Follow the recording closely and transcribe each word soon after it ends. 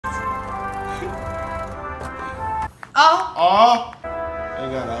Oh. They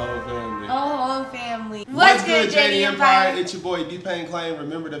got a whole family. A whole family. What's good, JD Empire? It's your boy D-Pain Claim.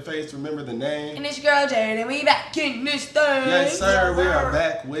 Remember the face, remember the name. And it's your girl Jared, and we back in this thing. Yes, sir. We are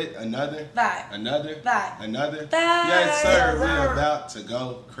back with another vibe. Yes, sir. We are about to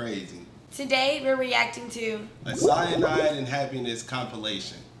go crazy. Today we're reacting to a Cyanide and Happiness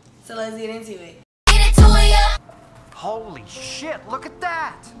compilation. So let's get into it. Holy shit! Look at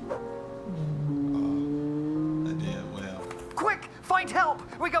that. Quick! Find help!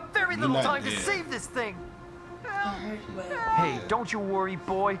 We got very little time to save this thing! Hey, don't you worry,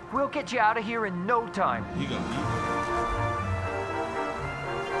 boy. We'll get you out of here in no time. You gonna eat it.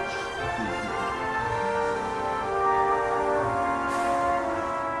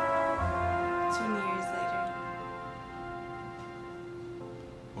 20 years later.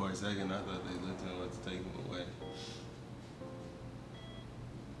 For a second, I thought they looked at what to take him away.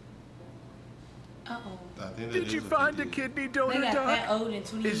 Did you find a kidney donor, Doc?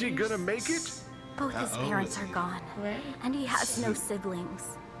 Is he gonna make it? Both his parents are gone, and he has no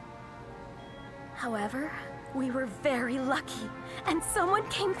siblings. However, we were very lucky, and someone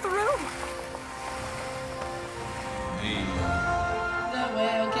came through. Hey. The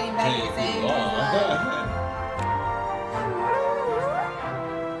whale came back and saved his life.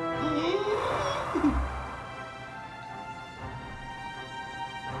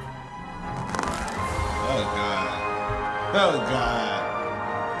 Oh God. Oh God.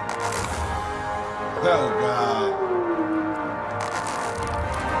 Oh God.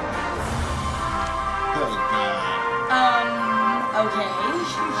 Oh God. Okay.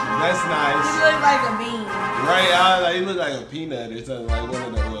 That's nice. He looks like a bean. Right, he look like a peanut or something, like one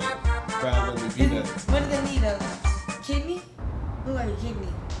of the brown peanuts. What do they need? A kidney? Look like a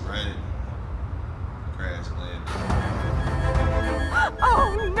kidney. Right. Crash landing. Oh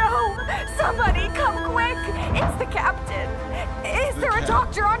no! Somebody come quick! It's the captain. Is there a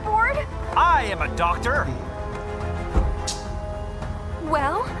doctor on board? I am a doctor.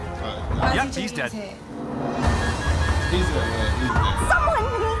 Well? Yep, he's dead. He's dead. Someone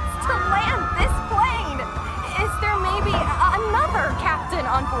needs to land this plane. Is there maybe another captain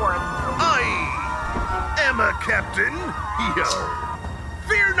on board? I am a captain. Yo.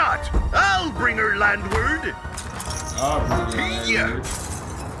 Fear not. I'll bring her landward. Yeah.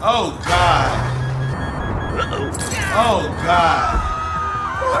 Oh God. Oh God.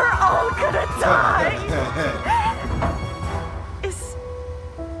 We're all gonna die.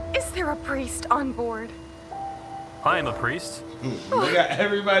 Is there a priest on board? I am a priest. We got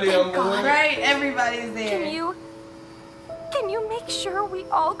everybody on board. Right, everybody's there. Can you make sure we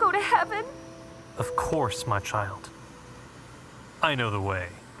all go to heaven? Of course, my child. I know the way.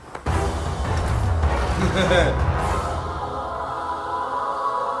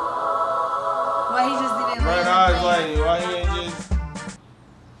 Why he just didn't land? Why he ain't just?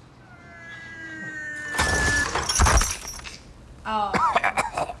 Oh.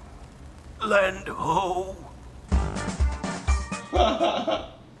 Land ho.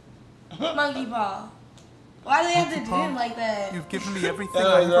 Monkey paw. Why do they have to do him like that? You've given me everything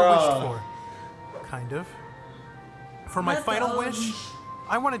I ever wished for. Kind of. For my final wish,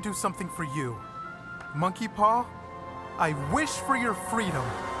 I want to do something for you. Monkey Paw, I wish for your freedom.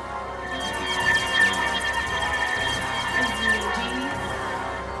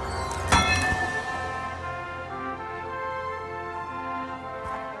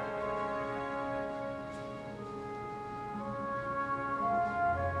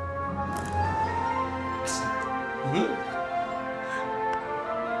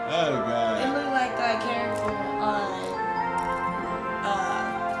 Oh God. It looked like that character on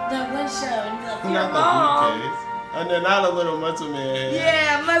that one show. And like, your not mom. The briefcase. And then not a little muscle man hand.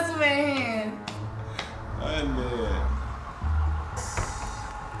 Yeah, muscle man hand. And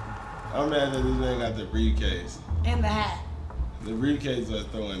I'm mad that this man got the briefcase. And the hat. The briefcase was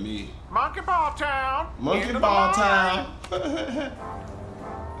throwing me. Monkey Ball Town. Monkey Ball Town.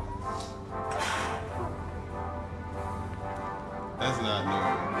 That's not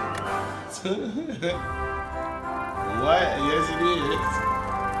normal. What? Yes, it is.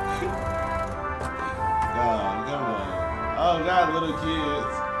 Oh, come on. Oh, God, little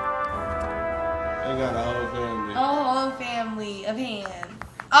kids. They got a whole family. A whole family of hands.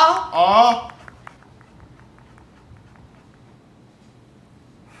 Oh. Oh.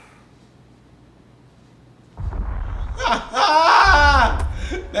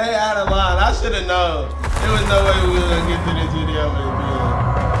 They out of line. I should have known. There was no way we were gonna get to this video with it.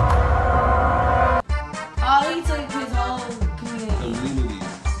 Oh, he took his whole community.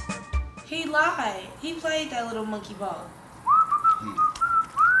 He lied. He played that little monkey ball.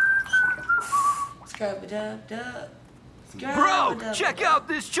 Scrub it up, dub. Bro, check out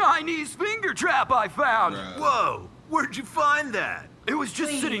this Chinese finger trap I found. Bro. Whoa, where'd you find that? It was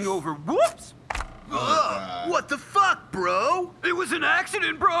just sitting over. Whoops! What the fuck, bro? It was an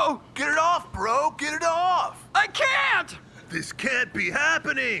accident, bro. Get it off, bro. Get it off. I can't. This can't be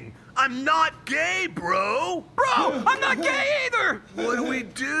happening. I'm not gay, bro. Bro, I'm not gay either. What do we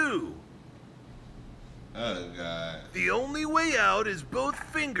do? Oh, God. The only way out is both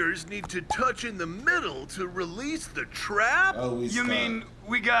fingers need to touch in the middle to release the trap? Oh, we You stuck. mean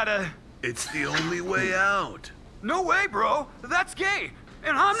we gotta... It's the only way out. No way, bro. That's gay.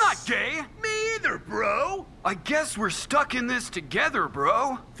 And I'm not gay. Me either, bro. I guess we're stuck in this together,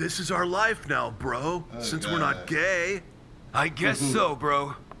 bro. This is our life now, bro. Oh, since God. we're not gay. I guess so,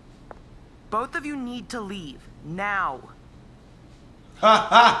 bro. Both of you need to leave. Now. Ha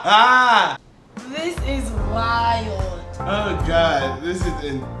ha ha! This is wild. Oh, God. This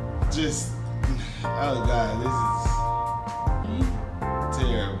is just... Oh, God. This is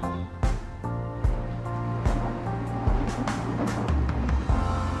terrible.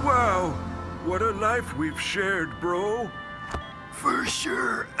 Wow, what a life we've shared, bro. For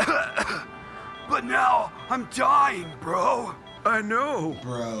sure. But now I'm dying, bro. I know.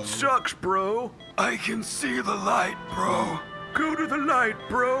 Bro. Sucks, bro. I can see the light, bro. Go to the light,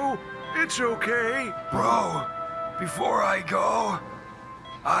 bro. It's okay. Bro, before I go,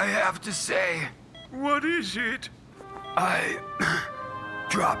 I have to say, What is it? I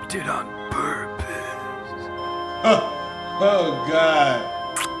dropped it on purpose. Oh, God.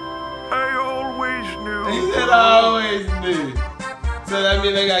 I always knew. He said I always knew. So that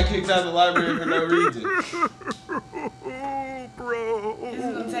means they got kicked out of the library for no reason. Oh, bro. This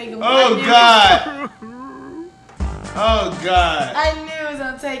is gonna take him. Oh, God. Oh, God. I knew it was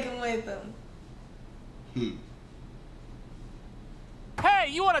gonna take him with him. Hey,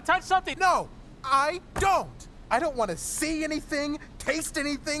 you want to touch something? No, I don't. I don't want to see anything, taste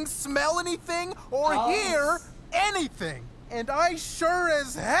anything, smell anything, or hear anything. And I sure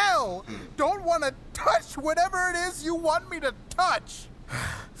as hell don't want to touch whatever it is you want me to touch.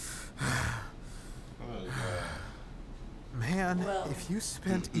 Man, if you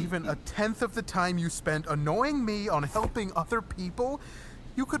spent even a tenth of the time you spent annoying me on helping other people,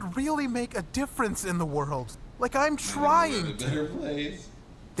 you could really make a difference in the world. Like I'm trying to. Better place.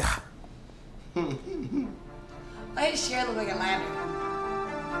 Why does Cher look like a ladder?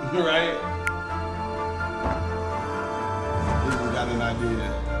 Right? He just got an idea.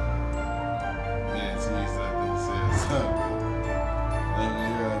 Man, see something, said something. Let me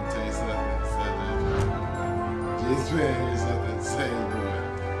hear her taste something, said that. Just man, hear something, say boy.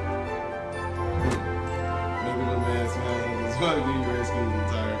 Maybe the man smells something, so he rescues the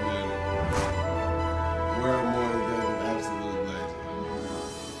entire building. World more than an absolute legend.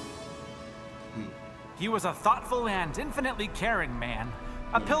 He was a thoughtful and infinitely caring man.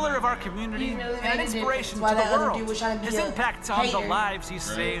 A pillar of our community He really and made an a inspiration to difference while the that other dude world. was trying to be His a impact on the hater. lives he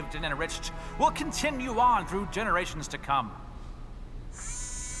saved and enriched will continue on through generations to come.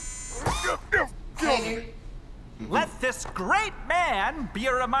 Hater. Let this great man be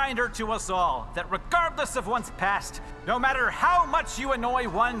a reminder to us all that regardless of one's past, no matter how much you annoy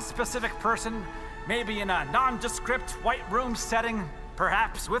one specific person, maybe in a nondescript white room setting,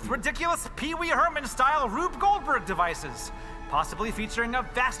 perhaps with ridiculous Pee Wee Herman-style Rube Goldberg devices, possibly featuring a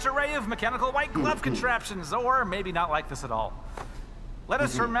vast array of mechanical white glove contraptions, or maybe not like this at all. Let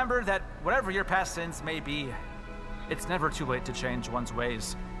us remember that whatever your past sins may be, it's never too late to change one's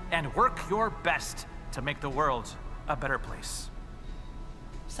ways, and work your best to make the world a better place.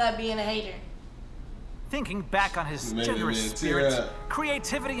 Stop being a hater. Thinking back on his Maybe generous man, tear spirit, up.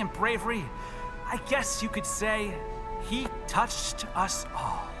 creativity, and bravery, I guess you could say he touched us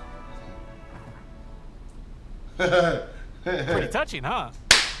all. Pretty touching, huh?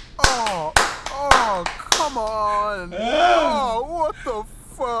 Oh, come on. Oh, what the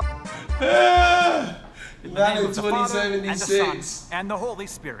fuck? In the Not name in of the Father, and the Son, 2076. and the Holy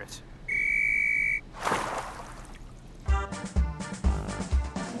Spirit.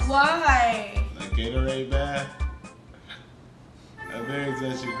 Why? A Gatorade bath? A very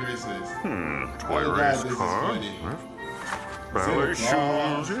touching Christmas. Oh God, this is funny. Ballet Is it a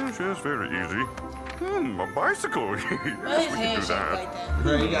ball? shoes, yes, very easy. A bicycle. Why is Yes, we his can hand do shaped that. like that?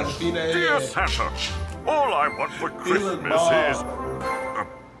 Bro, you got the peanut Dear head. Santa, all I want for look Christmas bald. is a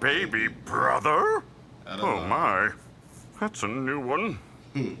baby brother. I don't Oh know. my, that's a new one.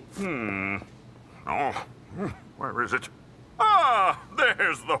 Oh, where is it? Ah,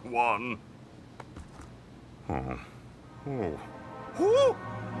 there's the one. Oh, oh,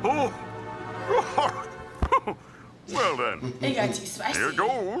 oh, oh. Well then, It got too spicy. here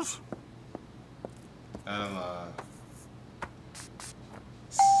goes. I don't know.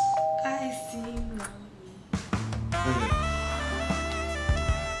 I see mommy.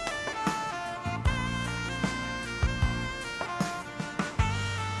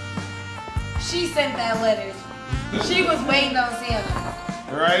 She sent that letter. She was waiting on Santa.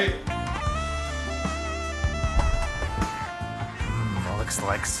 Right? Looks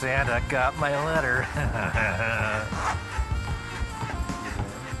like Santa got my letter.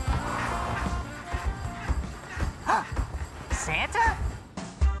 Santa?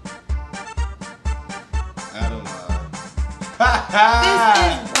 I don't know.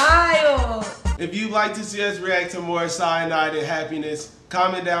 This is wild. If you'd like to see us react to more Cyanide and happiness,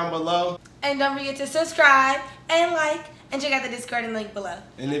 comment down below. And don't forget to subscribe and like and check out the Discord and link below.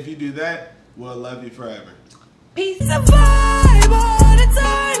 And if you do that, we'll love you forever. Peace. Survive all the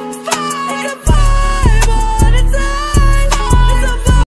time. Fight.